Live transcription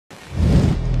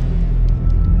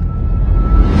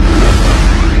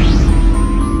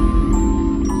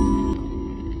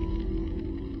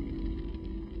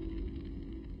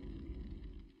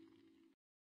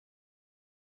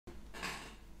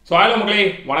So hello மக்களே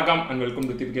வணக்கம் and welcome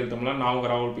to Typical Tamil. நான் உங்க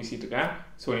ராகுல் பேசிட்டு இருக்கேன்.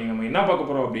 ஸோ நம்ம என்ன பார்க்க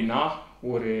போறோம் அப்படின்னா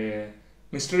ஒரு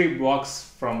mystery box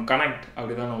from Conekt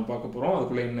அப்படி தான் நம்ம பார்க்க போறோம்.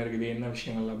 அதுக்குள்ள என்ன இருக்குது என்ன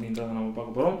விஷயங்கள் அப்படின்றத நம்ம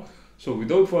பார்க்க போறோம். So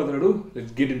without further ado,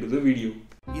 let's get into the video.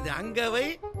 இது அங்கவை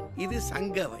இது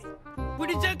சங்கவை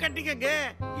பிடிச்சா கட்டிக்கங்க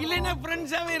இல்லைன்னா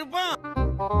ஃப்ரெண்ட்ஸாவே இருப்போம்.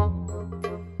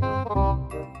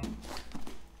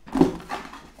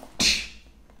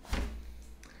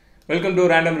 Welcome to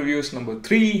Random Reviews number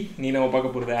 3. நீ நம்ம பார்க்க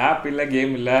போகிறது ஆப் இல்லை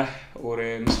கேம் இல்லை ஒரு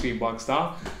மிஸ்ட்ரி பாக்ஸ் தான்.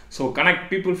 So connect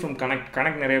people from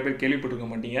connect நிறைய பேர் கேள்விப்பட்டிருக்க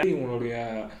மாட்டீங்க. இவங்களுடைய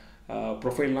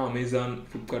ப்ரொஃபைல்லாம் அமேசான்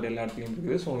ஃப்ளிப்கார்ட் எல்லா இடத்துலையும்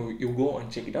இருக்குது. So you go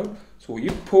and check it out. So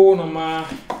இப்போது நம்ம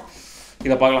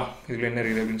இதை பார்க்கலாம் இதில் என்ன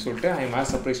இருக்குது அப்படின்னு சொல்லிட்டு I am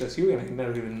as surprise as you. எனக்கு என்ன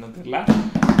இருக்குதுன்னு தெரியல,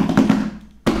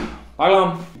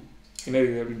 பார்க்கலாம் என்ன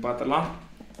இருக்குது அப்படின்னு பார்த்துடலாம்.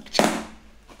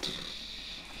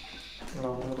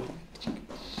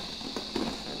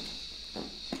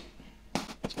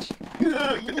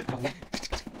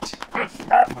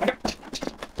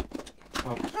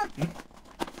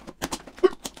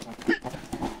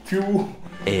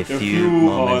 A few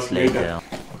moments later.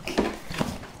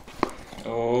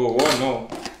 Oh no.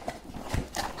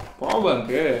 Problem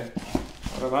ke.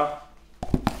 Arada.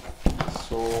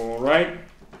 So right.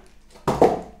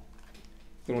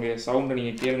 இதனுடைய சவுண்ட்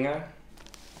நீங்க கேளுங்க.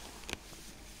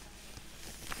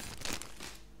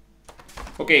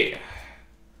 Okay.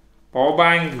 Power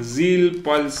bank Zeal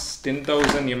Pulse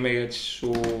 10,000 mAh. So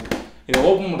இதை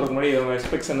ஓப்பன் பண்ணுறதுக்கு முன்னாடி இதோட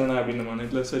ஸ்பெக்ஸ் என்னென்ன அப்படின்னு நம்ம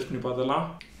நெட்டில் சர்ச் பண்ணி பார்த்துடலாம்.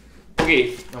 ஓகே,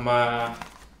 நம்ம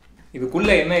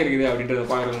இதுக்குள்ளே என்ன இருக்குது அப்படின்றத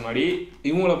பார்க்குறதுக்கு முன்னாடி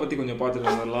இவங்கள பற்றி கொஞ்சம்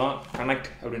பார்த்துட்டு வந்துடலாம். கனெக்ட்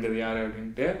அப்படின்றது யார்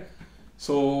அப்படின்ட்டு.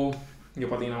 ஸோ இங்கே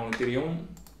பார்த்தீங்கன்னா அவங்களுக்கு தெரியும்.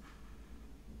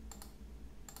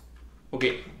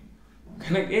 ஓகே,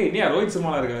 கனெக்ட் இல்லையா ரோஹித்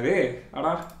சர்மாலாம் இருக்காரு.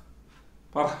 ஆடா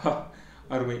பாரா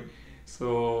அருமை. So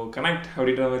Conekt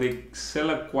அப்படின்ற மாதிரி sell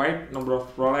a quite number of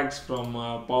products from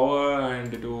power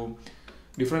and to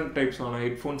different types ஆன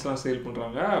ஹெட்ஃபோன்ஸ்லாம் சேல்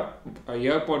பண்ணுறாங்க.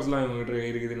 இயர்பாட்ஸ்லாம் இவங்ககிட்ட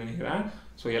இருக்குதுன்னு நினைக்கிறேன்.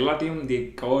 ஸோ எல்லாத்தையும் தி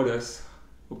கவர்டர்ஸ்.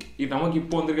 ஓகே, இது நமக்கு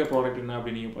இப்போ வந்திருக்க ப்ராடக்ட் என்ன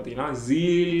அப்படின்னு நீங்கள் பார்த்தீங்கன்னா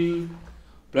Zeal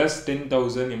plus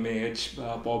 10,000 mAh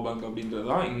power bank அப்படின்றது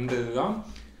தான் இந்த இதுதான்.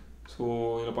 ஸோ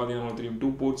இதில் பார்த்தீங்கன்னா நமக்கு தெரியும்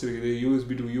 2 போர்ட்ஸ் இருக்குது.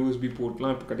 யூஎஸ்பி டு யூஎஸ்பி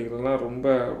போர்ட்லாம் இப்போ கிடைக்கிறதுலாம்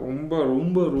ரொம்ப ரொம்ப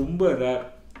ரொம்ப ரொம்ப rare.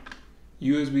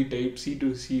 USB type C to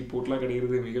C போர்ட்லாம்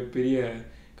கிடைக்கிறது மிகப்பெரிய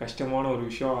கஷ்டமான ஒரு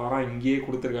விஷயம். ஆனால் இங்கேயே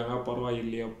கொடுத்துருக்காங்க,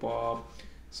 பரவாயில்லையாப்பா.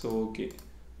 ஸோ ஓகே,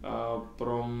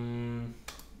 அப்புறம்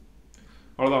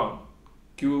அவ்வளோதான்.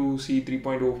 QC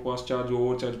 3.0 fast charge,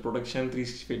 over charge production,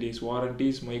 365 days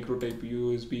warranties, micro type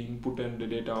USB input and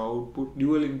data output,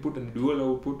 dual input and dual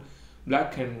output,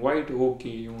 black and white.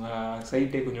 Okay, இவங்க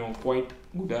சைட்டே கொஞ்சம் குவைட்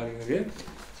குட்டாக இருக்குது.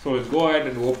 So let's go ahead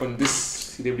and open this.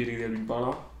 இது எப்படி இருக்குது அப்படின்னு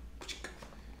பார்க்கலாம்.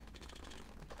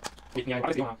 Okay,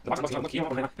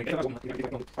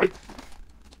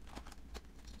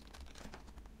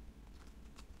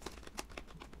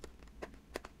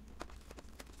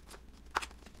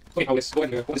 now let's go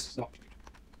and hold this now.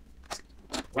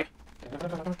 Right?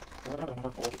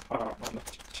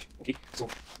 Okay, so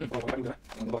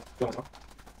நம்ம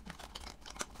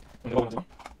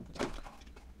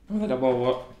அந்த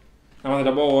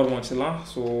டப்பா ஓரமாக வச்சிடலாம்.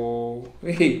 ஸோ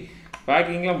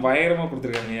பேக்கிங்லாம் பயங்கரமாக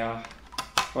கொடுத்துருக்காங்கய்யா.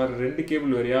 ஒரு 2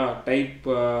 கேபிள் வரையா, type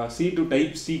C to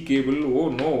type C cable. Oh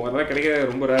no, அதெல்லாம் கிடைக்கிறது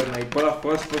ரொம்ப ரேர். நான் இப்போ தான்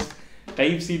first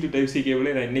type C to type C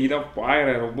கேபிளே நான் இன்றைக்கி தான்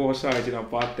பார்க்குறேன். ரொம்ப வருஷம் ஆகிடுச்சு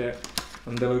நான் பார்த்தேன்.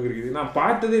 அந்த அளவுக்கு இருக்குது. நான்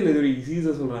பார்த்ததே இல்லை இது வரைக்கும்.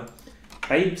 சீரியஸாக சொல்கிறேன்,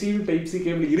 type C to type C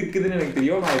cable இருக்குதுன்னு எனக்கு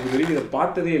தெரியும். நான் இது வரைக்கும் இதை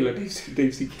பார்த்ததே இல்லை.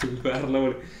 டைப் சி கேபிள் வேறு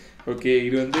லெவல். ஓகே,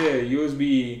 இது வந்து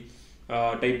USB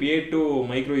type A to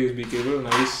micro USB cable.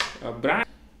 Nice brand.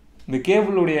 இந்த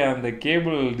கேபிளுடைய அந்த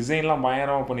கேபிள் டிசைன்லாம்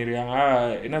பயங்கரமாக பண்ணியிருக்காங்க.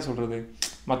 என்ன சொல்கிறது,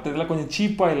 மற்ற இதெல்லாம் கொஞ்சம்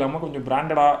சீப்பாக இல்லாமல் கொஞ்சம்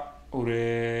பிராண்டடாக ஒரு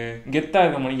கெத்தாக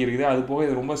இருக்க மணிக்கு இருக்குது. அது போக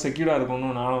இது ரொம்ப செக்யூர்டாக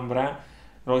இருக்கணும்னு நான் நம்புகிறேன்.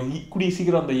 கூடிய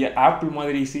சீக்கிரம் அந்த ஆப்பிள்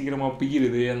மாதிரி சீக்கிரமாக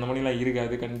பிகிருது அந்த மாதிரிலாம்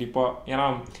இருக்காது கண்டிப்பாக. ஏன்னா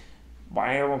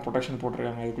பயங்கரமாக ப்ரொடெக்ஷன்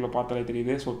போட்டிருக்காங்க. இதுக்குள்ளே பார்த்தாலே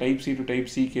தெரியுது. So type C to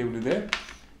type C cable இது.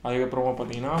 அதுக்கப்புறமா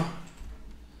பார்த்தீங்கன்னா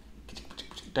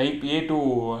type A to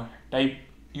type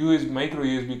USB micro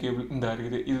USB cable இந்த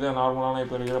இருக்குது. இதுதான் நார்மலான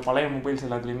இப்போ இருக்கிற பழைய மொபைல்ஸ்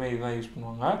எல்லாத்துலேயுமே இதுதான் யூஸ்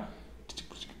பண்ணுவாங்க.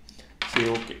 சரி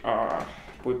ஓகே,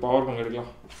 போய் பவர் பேங்க்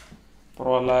எடுக்கலாம்.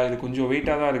 பரவாயில்ல, இது கொஞ்சம்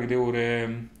வெயிட்டாக தான் இருக்குது. ஒரு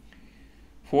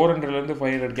 400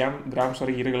 500 கிராம்ஸ்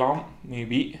வரைக்கும் இருக்கலாம்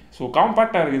மேபி. ஸோ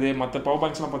காம்பேக்டாக இருக்குது. மற்ற பவர்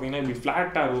பேங்க்ஸ்லாம் பார்த்தீங்கன்னா இப்படி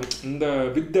ஃப்ளாட்டாக இருக்கும், இந்த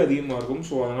வித் அதிகமாக இருக்கும்.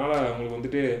 ஸோ அதனால் உங்களுக்கு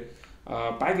வந்துட்டு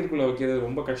பேக்கெட்டுக்குள்ளே வைக்கிறது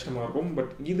ரொம்ப கஷ்டமாக இருக்கும்.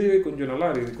 பட் இது கொஞ்சம் நல்லா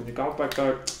இருக்குது, கொஞ்சம்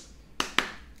காம்பேக்டாக.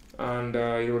 அண்ட்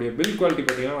இதோடைய பில்ட் குவாலிட்டி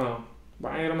பார்த்தீங்கன்னா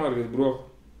பயங்கரமாக இருக்குது ப்ரோ.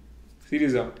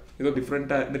 சீரியஸாக ஏதோ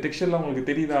டிஃப்ரெண்ட்டாக இந்த டெக்ஸ்சர்லாம் உங்களுக்கு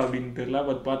தெரியுதா அப்படின்னு தெரியல.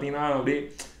 பட் பார்த்தீங்கன்னா அப்படியே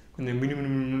இந்த மினி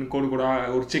கோடு கூட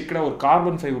ஒரு செக்கடாக ஒரு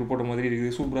கார்பன் ஃபைபர் போட்ட மாதிரி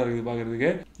இருக்குது. சூப்பராக இருக்குது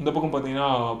பார்க்குறதுக்கு. இந்த பக்கம் பார்த்தீங்கன்னா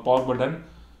பவர் பட்டன்.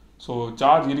 ஸோ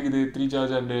சார்ஜ் இருக்குது, 3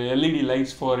 charge and LED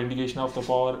lights for indication of the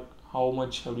power how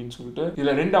much அப்படின்னு சொல்லிட்டு.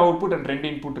 இதில் 2 அவுட்புட் அண்ட் 2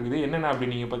 இன்புட் இருக்குது. என்னென்ன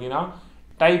அப்படின்னு நீங்கள் பார்த்தீங்கன்னா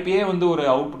டைப் ஏ வந்து ஒரு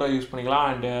அவுட்புட்டாக யூஸ் பண்ணிக்கலாம்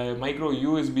அண்ட் மைக்ரோ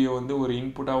யூஎஸ்பியை வந்து ஒரு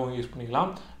இன்புட்டாகவும் யூஸ் பண்ணிக்கலாம்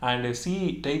அண்ட்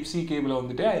டைப் சி கேபிளை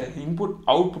வந்துட்டு இன்புட்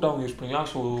அவுட்புட்டாகவும் யூஸ் பண்ணிக்கலாம்.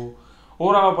 ஸோ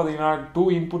ஓவராலாக பார்த்தீங்கன்னா 2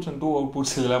 இன்புட்ஸ் அண்ட் 2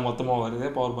 அவுட்புட்ஸ் இதில் மொத்தமாக வருது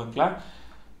பவர் பேங்க்கில்.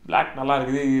 பிளாக் நல்லா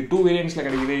இருக்குது. இது 2 வேரியன்ட்ஸில்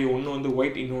கிடைக்குது. ஒன்று வந்து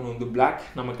ஒயிட், இன்னொன்று வந்து பிளாக்.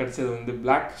 நம்ம கிடைச்சது வந்து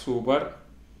black. Super.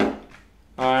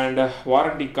 And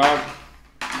warranty card.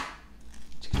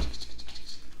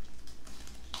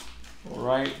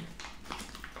 Right.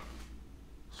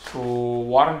 So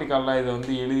warranty கார்டில் இதை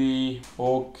வந்து எழுதி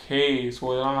ஓகே. ஸோ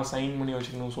இதெல்லாம் சைன் பண்ணி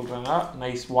வச்சுக்கணும்னு சொல்கிறாங்க.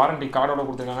 நைஸ். வாரண்டி கார்டோட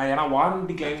கொடுத்துருக்காங்க. ஏன்னா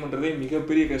வாரண்டி கிளைம் பண்ணுறதே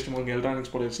மிகப்பெரிய கஷ்டம் உங்கள்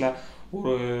எலக்ட்ரானிக்ஸ் ப்ராடக்ட்ஸில்.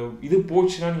 ஒரு இது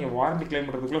போச்சுன்னா நீங்கள் வாரண்டி கிளைம்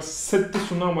பண்ணுறதுக்குள்ள செத்து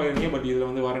சுண்ணாம்பு இருந்தீங்க. பட் இதில்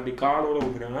வந்து வாரண்டி கார்டோட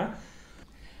கொடுக்குறாங்க.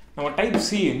 நம்ம டைப்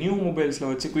சி நியூ மொபைல்ஸில்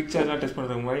வச்சு குவிக் சார்ஜ்லாம் டெஸ்ட்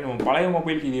பண்ணுறதுக்கு முன்னாடி நம்ம பழைய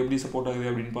மொபைலுக்கு இது எப்படி சப்போர்ட் ஆகுது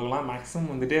அப்படின்னு பார்க்கலாம்.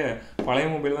 மேக்ஸிமம் வந்துட்டு பழைய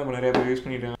மொபைல் தான் இப்போ நிறைய பேர் யூஸ்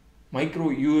பண்ணிட்டாங்க மைக்ரோ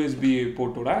யூஎஸ்பி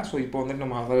போர்ட்டோட. ஸோ இப்போ வந்துட்டு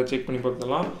நம்ம அதை செக் பண்ணி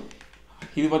பார்த்துக்கலாம்.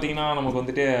 இது பார்த்திங்கன்னா நமக்கு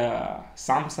வந்துட்டு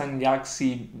சாம்சங் கேலக்ஸி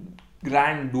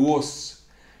கிராண்ட் டுவோஸ்.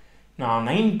 நான்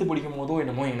 9th படிக்கும் போதோ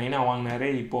என்னமோ எங்கள் நைனா வாங்கினாரு.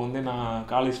 இப்போ வந்து நான்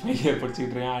காலேஜ் ஃபைனல் இயர்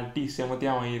படிச்சுக்கிட்டு இருக்கேன். அட்டி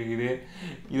செமத்தியாக வாங்கியிருக்குது.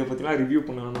 இதை பற்றிலாம் ரிவ்யூ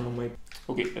பண்ணணும் நம்ம.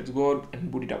 Okay, let's go and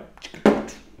put it up.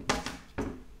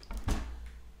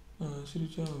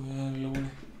 சிரிச்சா வேறு லெவல்.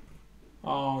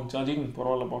 சார்ஜிங்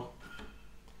பரவாயில்லப்பா.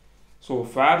 ஸோ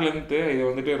ஃபேர் லென்த்து இது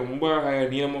வந்துட்டு ரொம்ப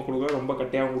நீளமாக கொடுக்கல, ரொம்ப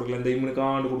கட்டையாகவும் கொடுக்கல. இந்த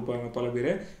இம்முனுக்காண்டு கொடுப்பாங்க பல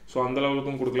பேர். ஸோ அந்த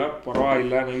லெவலுக்கும் கொடுக்கல,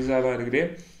 பரவாயில்லை, நைஸாக தான் இருக்குது.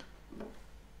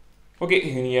 ஓகே,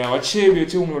 நீங்கள்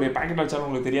வச்சு உங்களுடைய பேக்கெட் வச்சாலும்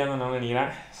உங்களுக்கு தெரியாதுன்னு நான்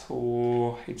நினைக்கிறேன். So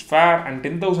it's fair and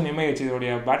 10,000 mAh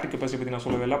இதோடைய பேட்டரி கெப்பாசிட்டி பற்றி நான்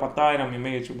சொல்லவே இல்லை. 10,000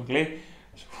 mAh மக்களே.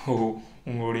 ஸோ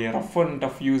உங்களுடைய ரஃப் அண்ட்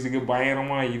டஃப் யூஸுக்கு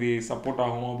பயங்கரமாக இது சப்போர்ட்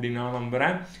ஆகும் அப்படின்னு நான்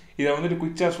நம்புகிறேன். இதை வந்துட்டு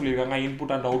குயிக் சார்ஜ் சொல்லியிருக்காங்க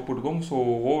இன்புட் அண்ட் அவுட்புட்டுக்கும். ஸோ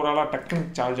ஓவராலாக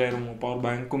டக்குன்னு சார்ஜ் ஆகிடும் பவர்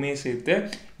பேங்க்குமே சேர்த்து.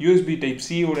 யூஎஸ்பி டைப்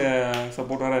சியோட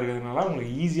சப்போர்ட் வேறு இருக்கிறதுனால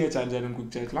உங்களுக்கு ஈஸியாக சார்ஜ் ஆகிடும்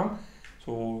quick சார்ஜ்லாம்.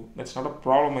 So that's not a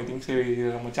problem I think. சரி,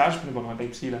 இதை நம்ம சார்ஜ் பண்ணி பார்க்கலாம்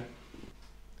டைப் சியில்.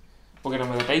 ஓகே,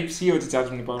 நம்ம இதை டைப் சியை வச்சு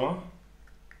சார்ஜ் பண்ணி பார்க்கலாம்.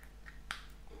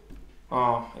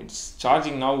 It's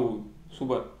charging now.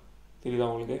 சூப்பர். தெரியுதா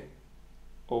உங்களுக்கு?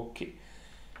 Okay.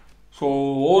 So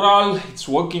overall it's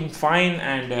working fine.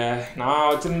 And நான்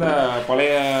வச்சுருந்த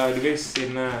பழைய டிவைஸ்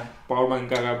என்ன பவர்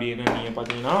பேங்க்காக அப்படின்னு நீங்கள்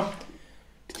பார்த்தீங்கன்னா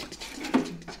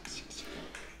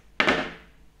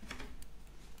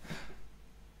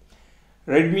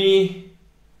ரெட்மி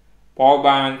பவர்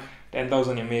பேங்க்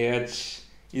 10,000 mAh.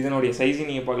 இதனுடைய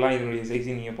சைஸையும் நீங்கள் பார்க்கலாம், இதனுடைய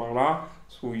சைஸையும் நீங்கள் பார்க்கலாம்.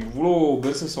 ஸோ இவ்வளோ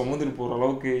பெருசு சுமந்துட்டு போகிற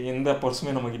அளவுக்கு எந்த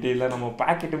பர்ஸுமே நம்மக்கிட்டே இல்லை. நம்ம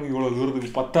பேக்கெட்டும் இவ்வளோ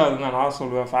தூரத்துக்கு பத்தாதுன்னு நான்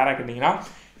சொல்லுவேன். ஃபேராக கேட்டிங்கன்னா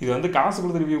இது வந்து காசு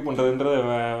கொடுத்து ரிவ்யூ பண்ணுறதுன்றது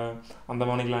அந்த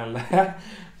மாதிரிலாம் இல்லை.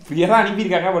 ஃப்ரீயாக தான்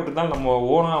அனுப்பியிருக்காங்க. பட் இருந்தாலும் நம்ம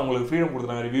ஓனாக அவங்களுக்கு ஃப்ரீடம்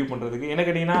கொடுத்துருக்காங்க ரிவ்யூ பண்ணுறதுக்கு. என்ன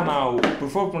கேட்டிங்கன்னா நான்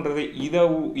ப்ரிஃபர் பண்ணுறது இதை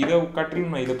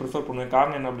காட்டிலும் நான் இதை ப்ரிஃபர் பண்ணுவேன்.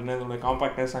 காரணம் என்ன அப்படின்னா இதனுடைய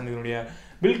காம்பாக்ட்னஸ் அண்ட் இதனுடைய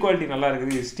பில்ட் குவாலிட்டி நல்லா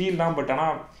இருக்குது. இது ஸ்டீல் தான், பட்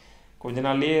ஆனால் கொஞ்ச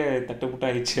நாள்லேயே தட்டுப்புட்டு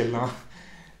ஆயிடுச்சு எல்லாம்.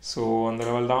 ஸோ அந்த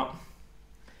லெவல் தான்.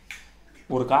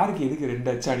 ஒரு காருக்கு எதுக்கு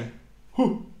 2 அச்சாணி?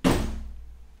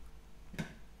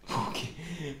 ஓகே.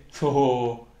 ஸோ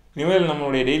இனிமேல்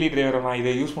நம்மளுடைய டெய்லி டிரைவரை நான்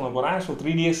இதை யூஸ் பண்ண போகிறேன். ஸோ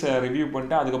 3 days ரிவ்யூ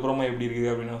பண்ணிட்டு அதுக்கப்புறமா எப்படி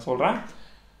இருக்குது அப்படின்னு நான் சொல்கிறேன்.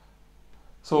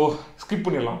 ஸோ ஸ்கிப்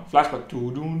பண்ணிடலாம். Flashback.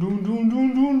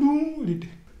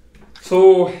 So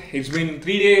it's been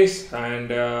 3 days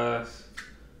and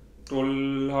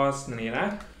 12 hours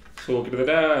நினைக்கிறேன். ஸோ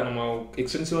கிட்டத்தட்ட நம்ம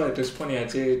எக்ஸ்டென்சிவாக டெஸ்ட்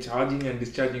பண்ணியாச்சு. சார்ஜிங் அண்ட்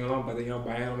டிஸ்சார்ஜிங்லாம் பார்த்தீங்கன்னா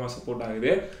பயங்கரமாக சப்போர்ட்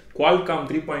ஆகுது. குவால்காம்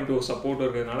 3.0 சப்போர்ட்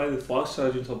இருக்கிறதுனால இது ஃபாஸ்ட்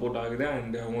சார்ஜிங் சப்போர்ட் ஆகுது.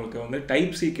 அண்ட் உங்களுக்கு வந்து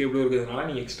டைப் சி கேபிளும் இருக்கிறதுனால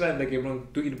நீங்கள் எக்ஸ்ட்ரா எந்த கேபிளும்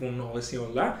தூக்கிட்டு போகணும்னு அவசியம்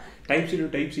இல்லை. Type C to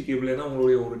type C கேபிளே தான்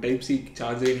உங்களுடைய ஒரு டைப் சி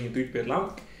சார்ஜரை நீங்கள் தூக்கிட்டு போயிடலாம்.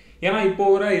 ஏன்னா இப்போ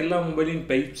வர எல்லா மொபைலையும்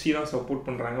டைப் சி தான் சப்போர்ட்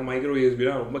பண்ணுறாங்க. மைக்ரோ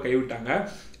யூஎஸ்பிலாம் ரொம்ப கைவிட்டாங்க.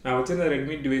 நான் வச்சிருந்த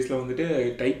ரெட்மி டிவைஸில் வந்துட்டு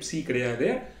டைப் சி கிடையாது,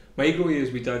 மைக்ரோ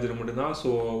யூஎஸ்பி சார்ஜர் மட்டும்தான். ஸோ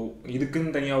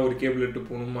இதுக்குன்னு தனியாக ஒரு கேபிள் எடுத்து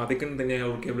போகணும், அதுக்குன்னு தனியாக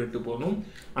ஒரு கேபிள் எடுத்து போகணும்.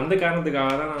 அந்த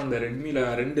காரணத்துக்காக தான் நான் அந்த ரெட்மியில்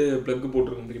 2 ப்ளக்கு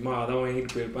போட்டிருக்கேன் தெரியுமா, அதை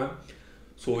வாங்கிட்டு போயிருப்பேன்.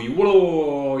 ஸோ இவ்வளோ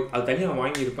அது தனியாக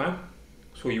வாங்கியிருப்பேன்.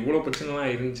 ஸோ இவ்வளோ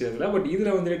பிரச்சனைலாம் இருந்துச்சு அதில். பட்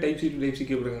இதில் வந்துட்டு type C to type C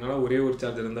cable இருக்கிறதுனால ஒரே ஒரு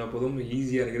சார்ஜர் இருந்தால் போதும்,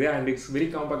 ஈஸியாக இருக்குது. அண்ட் இட்ஸ் வெரி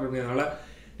காம்பாக்ட் இருக்கிறதுனால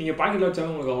நீங்கள் பாக்கெட்டில்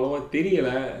வச்சாலும் உங்களுக்கு அவ்வளோவா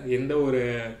தெரியலை. எந்த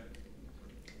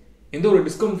ஒரு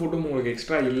டிஸ்கம்ஃபோர்ட்டும் உங்களுக்கு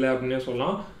எக்ஸ்ட்ரா இல்லை அப்படின்னே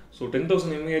சொல்லலாம். So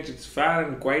 10,000 mAh it's fair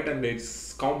and quite and it's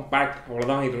compact.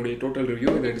 அவ்வளோதான் இதனுடைய டோட்டல் ரிவ்யூ.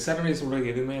 இதில் டிஸ்அட்வான்டேஜ்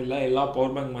சொல்கிறதுக்கு எதுவுமே இல்லை. எல்லா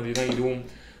பவர் பேங்க் மாதிரி தான் இதுவும்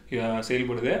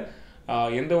செயல்படுது.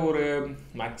 எந்த ஒரு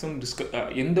மேக்ஸிமம்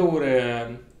எந்த ஒரு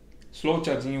ஸ்லோ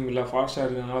சார்ஜிங்கும் இல்லை, ஃபாஸ்ட்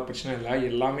சார்ஜிங்னால பிரச்சனை இல்லை.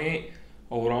 எல்லாமே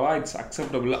ஓவராலாக இட்ஸ்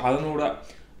அக்செப்டபிள். அதனோட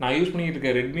நான் யூஸ் பண்ணிட்டு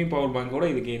இருக்க ரெட்மி பவர் பேங்கோட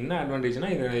இதுக்கு என்ன அட்வான்டேஜ்னா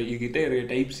இதுக்கிட்ட இருக்க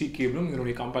டைப் சி கேபிளும்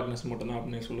இதனுடைய காம்பாக்ட்னஸ் மட்டும்தான்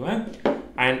அப்படின்னு சொல்லுவேன்.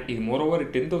 அண்ட் இது மோரோவர்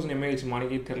 10,000 mAh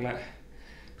மானிக்கே தெரில.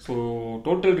 ஸோ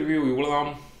டோட்டல் ரிவ்யூ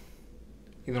இவ்வளோதான்,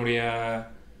 இதனுடைய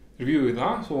ரிவ்யூ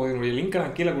இதுதான். ஸோ இதனுடைய லிங்க்கை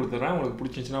நான் கீழே கொடுத்துட்றேன், உங்களுக்கு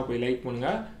பிடிச்சிருந்துச்சுன்னா போய் லைக்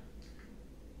பண்ணுங்கள்.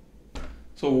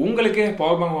 ஸோ உங்களுக்கு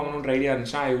பவர் பேங்க் வாங்கணுன்ற ஐடியா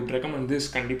இருந்துச்சுன்னா ஐ வுட் ரெக்கமெண்ட்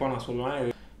திஸ், கண்டிப்பாக நான் சொல்லுவேன்.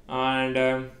 அண்ட்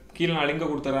கீழே நான் லிங்கை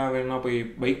கொடுத்துட்றேன், வேணும்னா போய்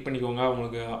பைக் பண்ணிக்கோங்க,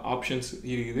 உங்களுக்கு ஆப்ஷன்ஸ்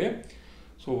இருக்குது.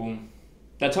 So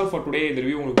that's all for today. இந்த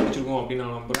ரிவ்யூ உங்களுக்கு பிடிச்சிருக்கும் அப்படின்னு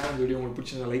நான் நம்புறேன். இந்த வீடியோ உங்களுக்கு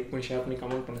பிடிச்சிருந்தா லைக் பண்ணி ஷேர் பண்ணி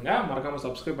கமெண்ட் பண்ணுங்கள். மறக்காமல்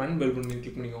சப்ஸ்கிரைப் பண்ணி பெல் பண்ணி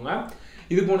கிளிக் பண்ணிக்கோங்க.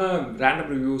 இது போன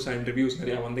ரேண்டம் ரிவ்யூஸ் அண்ட் ரிவ்யூஸ்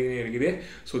நிறையா வந்துக்கிட்டே இருக்குது.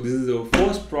 So this is the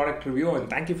first product review and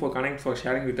thank you for connect for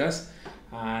sharing with us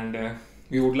and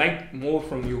we would like more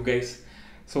from you guys.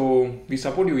 So we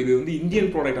support you. இது வந்து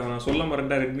Indian product. அதை நான் சொல்ல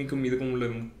மறந்தேன். ரெட்மிக்கும் இதுக்கும் உள்ள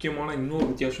முக்கியமான இன்னொரு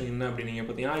வித்தியாசம் என்ன அப்படின்னு நீங்கள்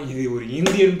பார்த்தீங்கன்னா, இது ஒரு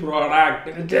இந்தியன் ப்ராடக்ட்,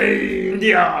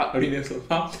 இந்தியா அப்படின்னு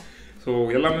சொல்லலாம். ஸோ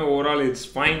எல்லாமே overall it's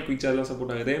fine, quick சார்ஜெலாம்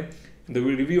support ஆகுது. இந்த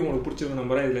ரிவ்யூ உங்களுக்கு பிடிச்சிருக்க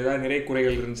நம்புறேன். இதில் ஏதாவது நிறைய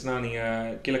குறைகள் இருந்துச்சுன்னா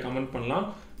நீங்கள் கீழே கமெண்ட் பண்ணலாம்.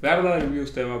 வேறு ஏதாவது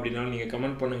ரிவ்யூஸ் தேவை அப்படின்னாலும் நீங்கள்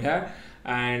கமெண்ட் பண்ணுங்கள்.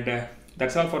 And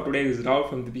that's all for today. Is Rao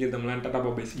from the PL Tamil. Tata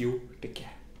bye, see you, take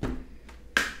care.